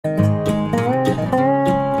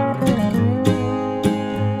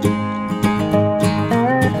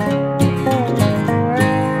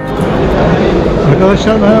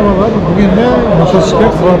Arkadaşlar merhabalar. Bugün de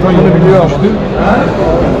motosiklet fuarından olmuştu.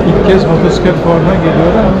 İlk kez motosiklet fuarından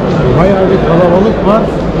geliyorum. Bayağı bir kalabalık var.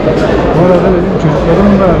 Bu arada benim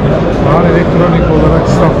çocuklarım da daha elektronik olarak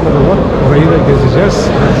standları var. Orayı da gezeceğiz.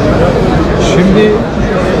 Şimdi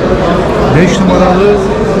 5 numaralı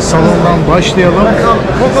salondan başlayalım.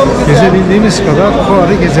 Gezebildiğimiz kadar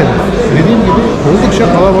fuarı gezelim. Dediğim gibi oldukça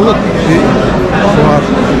kalabalık bir fuar.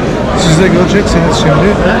 Siz de göreceksiniz şimdi.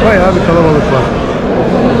 Bayağı bir kalabalık var.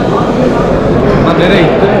 Nereye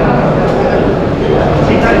gitti?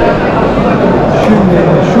 Şimdi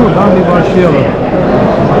şuradan bir başlayalım.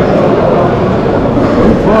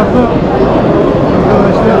 Bu fuarda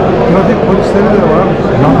arkadaşlar trafik polisleri de var.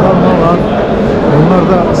 Jandarma var. Onlar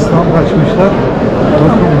da stand açmışlar.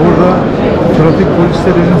 Bakın burada trafik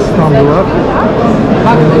polislerinin standı var.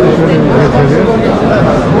 Şöyle bir gezelim.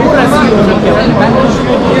 Burası iyi olacak yani. Ben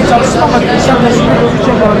de çalıştım ama inşallah şimdi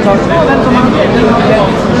olacak olan çalışma. Ben zaman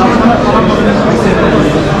çalışma falan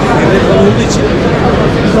olduğu için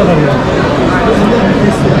bu kadar yani.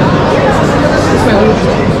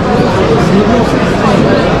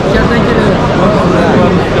 Kertenkele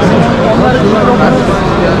onların jandarmanın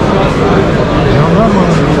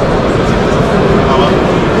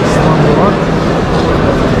standı var.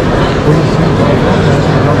 Polisin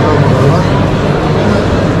jandarmaları var.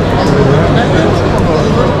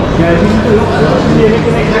 geldiğinde yok. Şimdi yere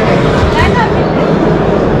gidecek.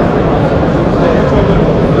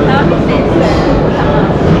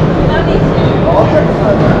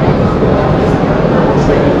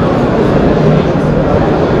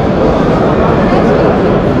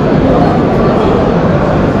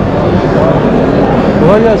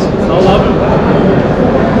 Kolay gelsin. Sağ ol abi.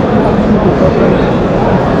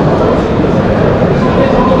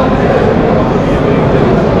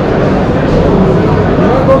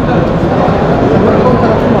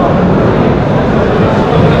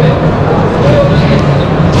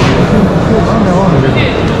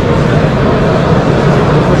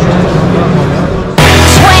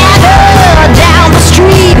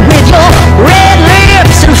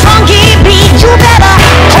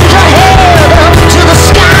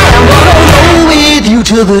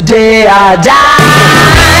 Till the day I die.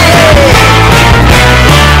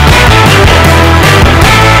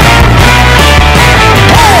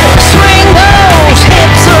 Swing those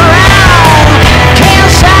hips around,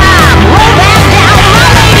 can't stop, roll back down, my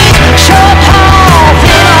ladies, short, tall,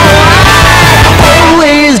 thin or wide,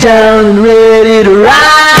 always down and ready to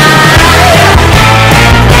ride.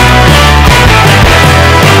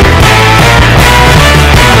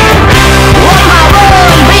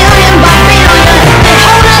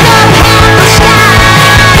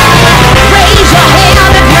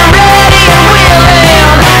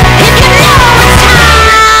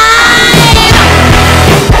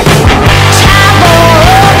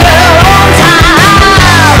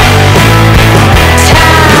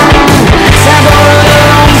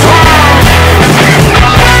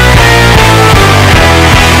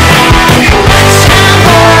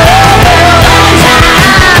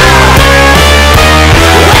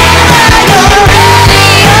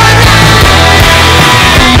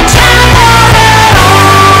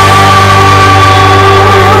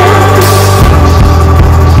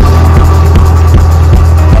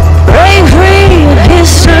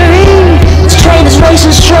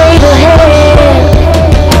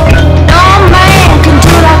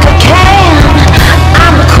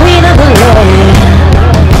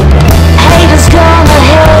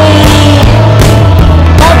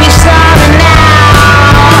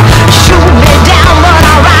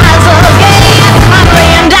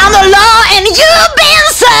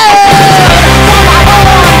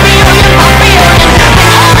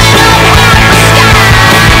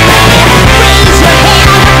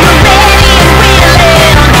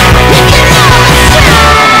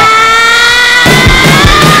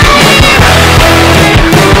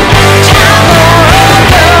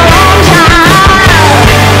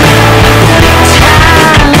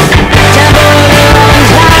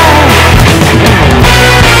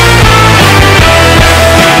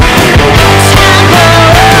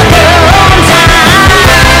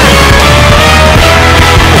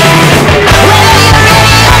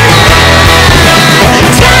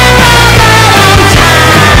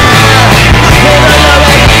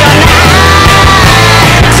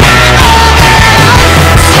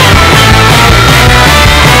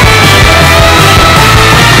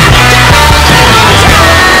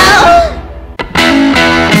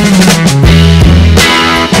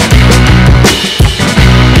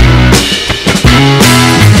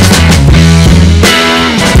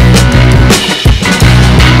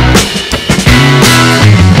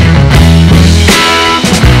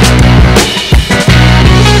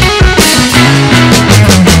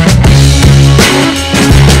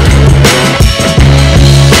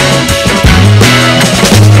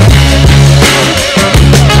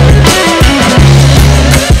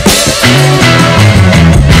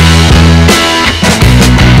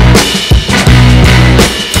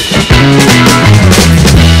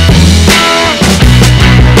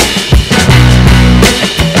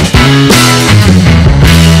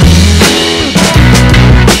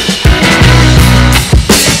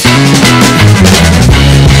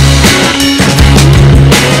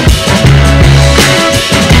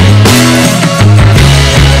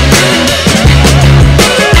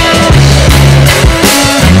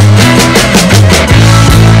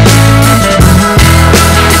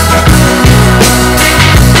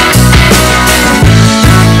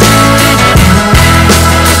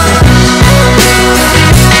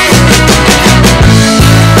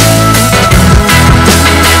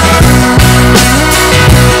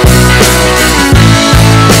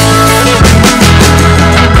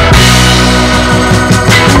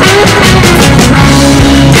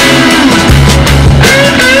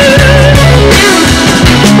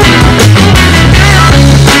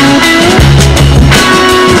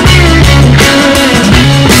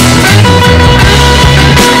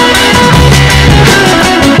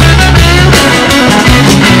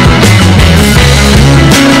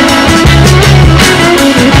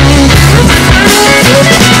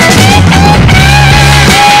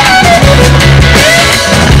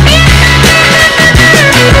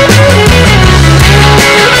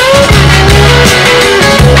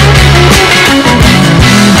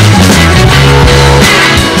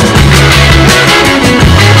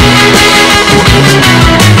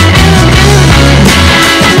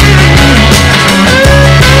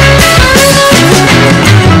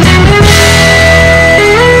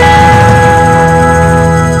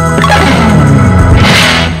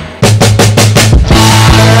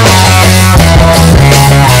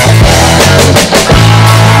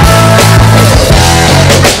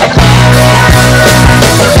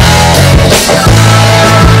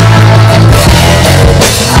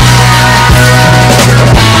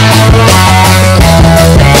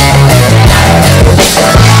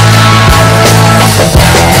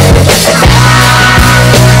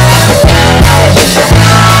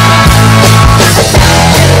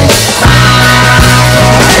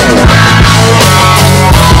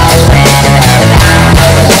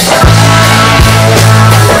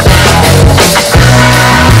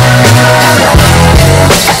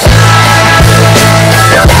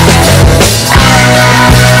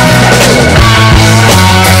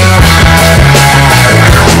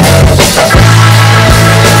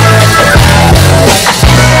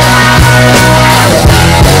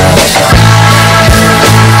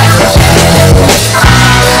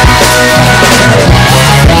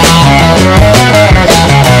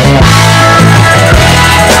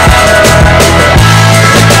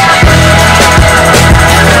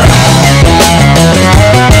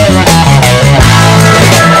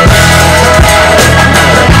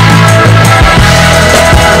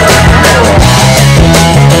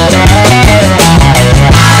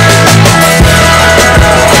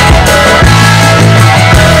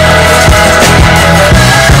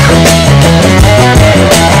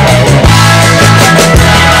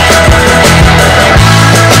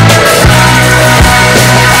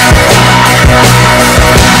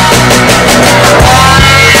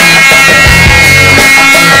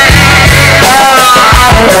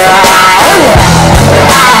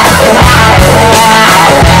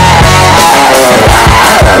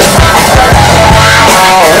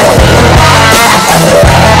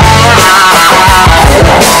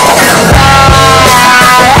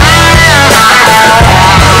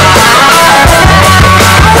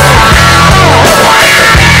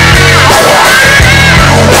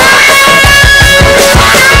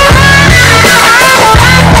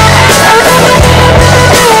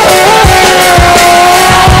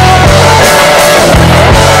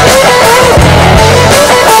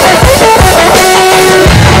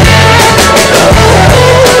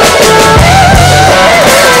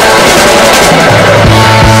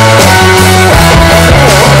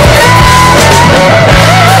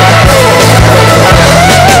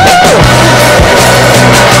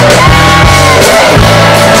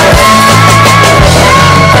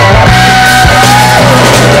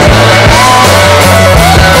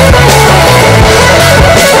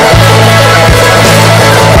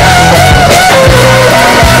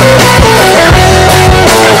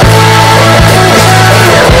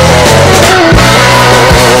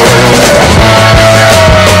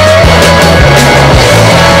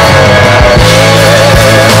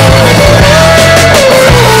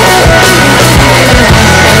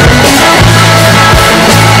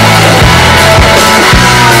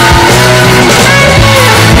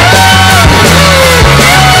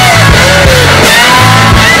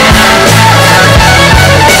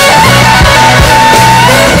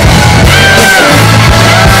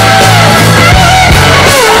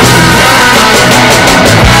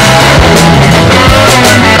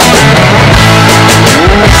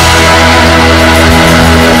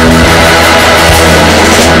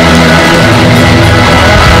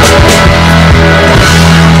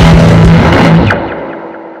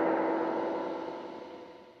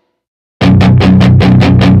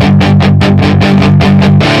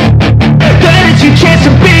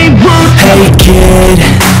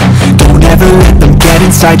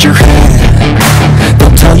 inside your head.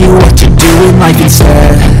 They'll tell you what to do in life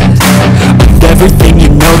instead of everything you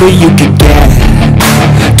know that you could get.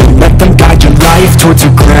 Don't let them guide your life towards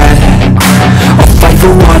regret. I'll fight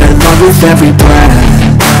for what I love with every breath.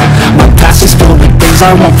 My past is full of things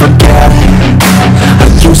I won't forget. I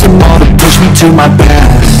use them all to push me to my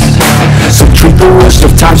best. So treat the worst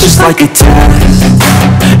of times just like a test.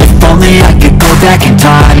 If only I could go back in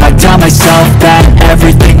time, I'd tell myself that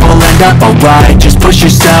everything will end up alright. Just push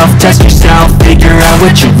yourself, test yourself, figure out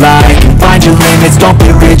what you like, and find your limits, don't be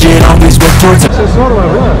rigid, always work towards it. Aksesuar var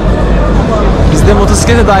değil mi? Bizde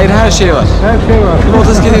motosiklete dair her şey var. Her şey var.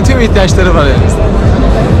 Motosikletin tüm ihtiyaçları var elimizde.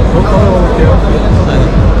 Çok kalabalık ya.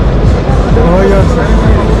 Kolay gelsin.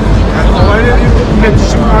 Olayla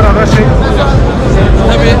iletişim arada şey.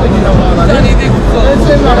 Tabii. Bir tane de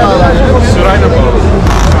Sırayla falan.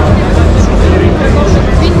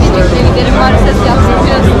 Bilmeyecekleri giderim var ses yapsın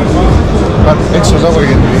biraz. Bak ek söze var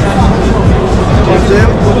geldi. ortaya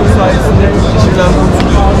konuk sayesinde kişiler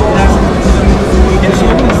konuşuluyor.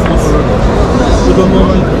 Bu da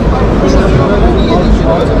normal.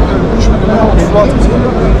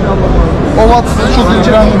 O vat çok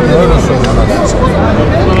ilgilendim. Öyle söyleyeyim.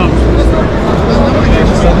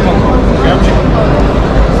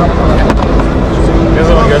 Ne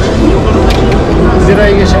zaman gelecek?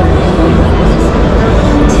 Zira'ya geçelim.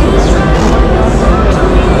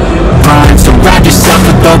 Surround yourself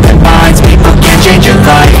with open minds. People can change your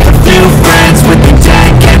life. A few friends with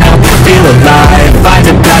intent can help you feel alive. Find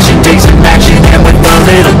a passion, take some action, and with a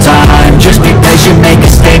little time, just be patient, make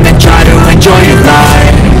a statement, try to enjoy your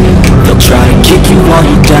life. They'll try to kick you while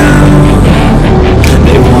you're down.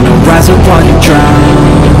 They wanna rise up while you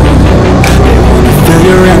drown. They wanna fill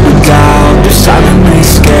your head with doubt. They're silently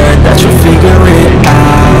scared that you'll figure it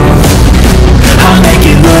out. I'll make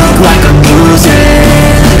it look like I'm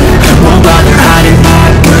losing. Won't bother hiding my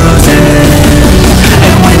bruises.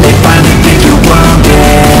 And when they finally think you're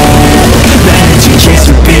wounded, then it's your chance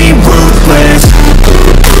to be ruthless.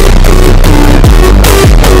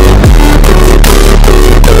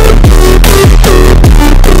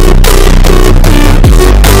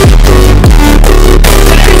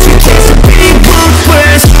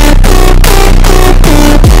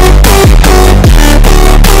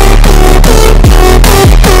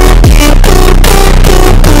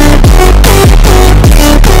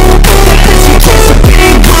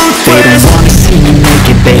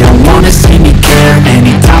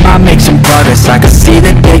 I can see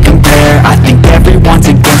that they compare. I think everyone's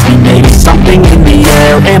against me, maybe something in the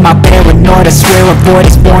air. Am I paranoid? I swear a void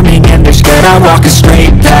is forming and they're scared I walk a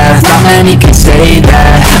straight path. Not many can say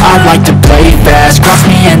that. I like to play fast, cross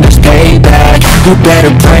me and there's payback. You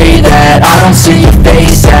better pray that I don't see your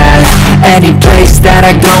face at any place that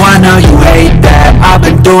I go. I know you hate that. I've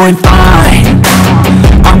been doing fine,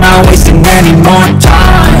 I'm not wasting any more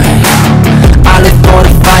time. I live for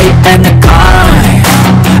the fight and the climb.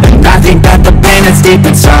 I think that the pain that's deep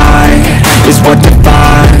inside is what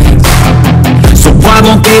defines. So I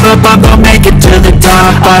won't give up, I'm gonna make it to the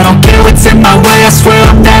top. I don't care what's in my way, I swear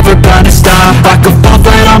I'm never gonna stop. I could fall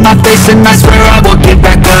flat on my face and I swear I won't get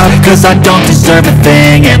back up. Cause I don't deserve a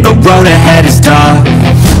thing and the road ahead is tough.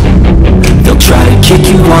 They'll try to kick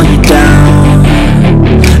you while you're down.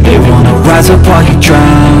 They wanna rise up while you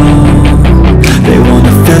drown. They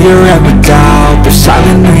wanna fill your head with doubt. They're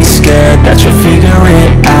silently scared that you'll figure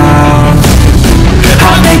it out.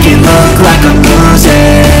 I'll make it look like I'm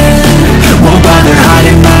losing. Won't bother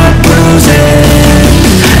hiding my bruises.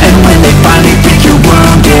 And when they finally think you're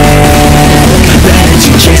wounded, then it's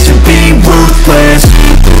your chance to be ruthless.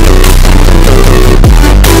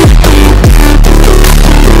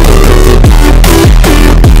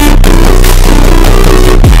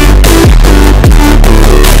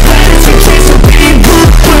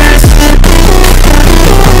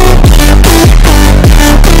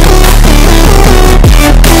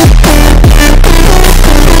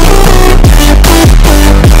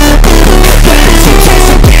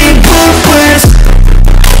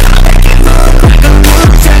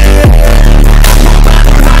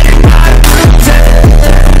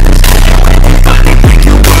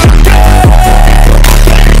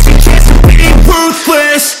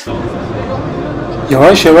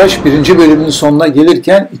 Yavaş yavaş birinci bölümün sonuna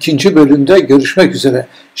gelirken ikinci bölümde görüşmek üzere.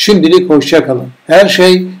 Şimdilik hoşça kalın. Her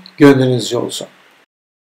şey gönlünüzce olsun.